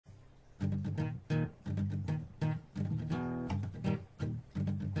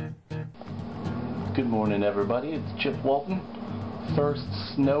Good morning, everybody. It's Chip Walton. First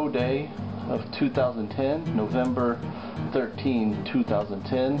snow day of 2010, November 13,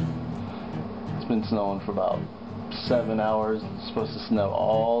 2010. It's been snowing for about 7 hours. It's supposed to snow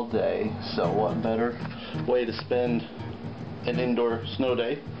all day, so what better way to spend an indoor snow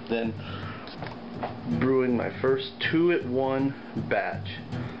day than brewing my first 2-at-1 batch.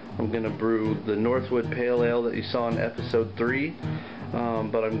 I'm going to brew the Northwood Pale Ale that you saw in episode 3.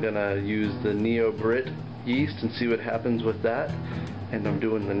 But I'm going to use the NeoBrit yeast and see what happens with that. And I'm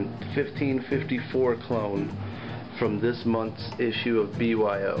doing the 1554 clone from this month's issue of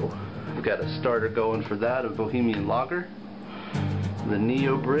BYO. I've got a starter going for that, a Bohemian Lager. The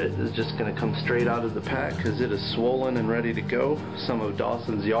NeoBrit is just going to come straight out of the pack because it is swollen and ready to go. Some of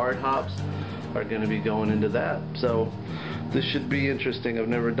Dawson's Yard hops are going to be going into that. So this should be interesting. I've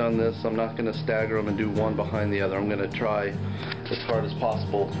never done this. I'm not going to stagger them and do one behind the other. I'm going to try as hard as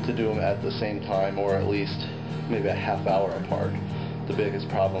possible to do them at the same time, or at least maybe a half hour apart. The biggest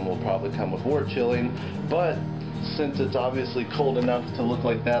problem will probably come with wort chilling, but since it's obviously cold enough to look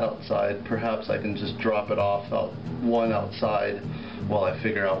like that outside, perhaps I can just drop it off one outside while I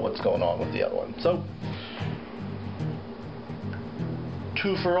figure out what's going on with the other one. So,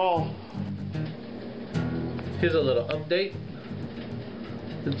 2 for all. Here's a little update.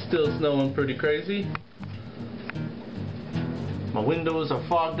 It's still snowing pretty crazy. My windows are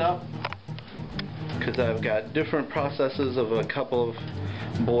fogged up because I've got different processes of a couple of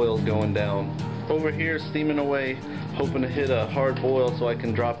boils going down. Over here steaming away, hoping to hit a hard boil so I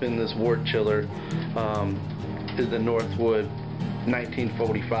can drop in this wort chiller. Is the Northwood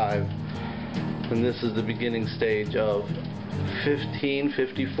 1945. And this is the beginning stage of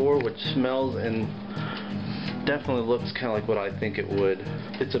 1554, which smells and definitely looks kind of like what I think it would.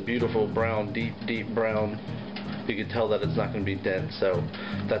 It's a beautiful brown, deep brown. You can tell that it's not going to be dense, so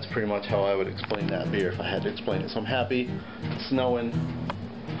that's pretty much how I would explain that beer if I had to explain it. So I'm happy. It's snowing.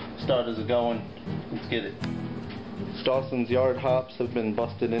 Starters are going. Let's get it. Dawson's Yard hops have been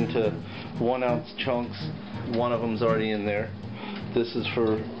busted into 1-ounce chunks. One of them's already in there. This is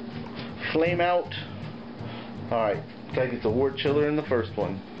for flame out. Alright, gotta get the wort chiller in the first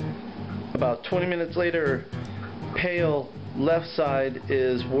one. About 20 minutes later, pale left side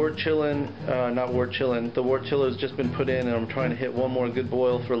is wort chilling, not wort chilling. The wort chiller has just been put in and I'm trying to hit one more good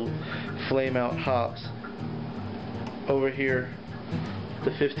boil for flame out hops. Over here,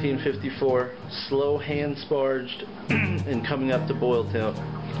 the 1554, slow hand sparged and coming up to boil temp.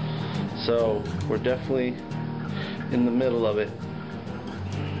 So we're definitely in the middle of it.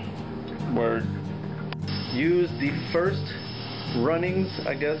 We're use the first runnings,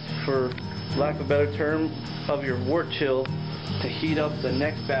 I guess, for lack of a better term, of your wort chill to heat up the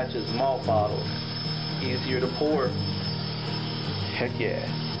next batch's malt bottles. Easier to pour. Heck yeah.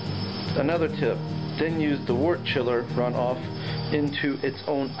 Another tip, then use the wort chiller runoff into its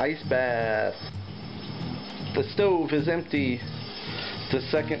own ice bath. The stove is empty. The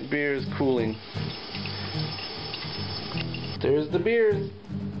second beer is cooling. There's the beers.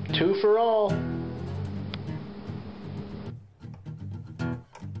 2 for all.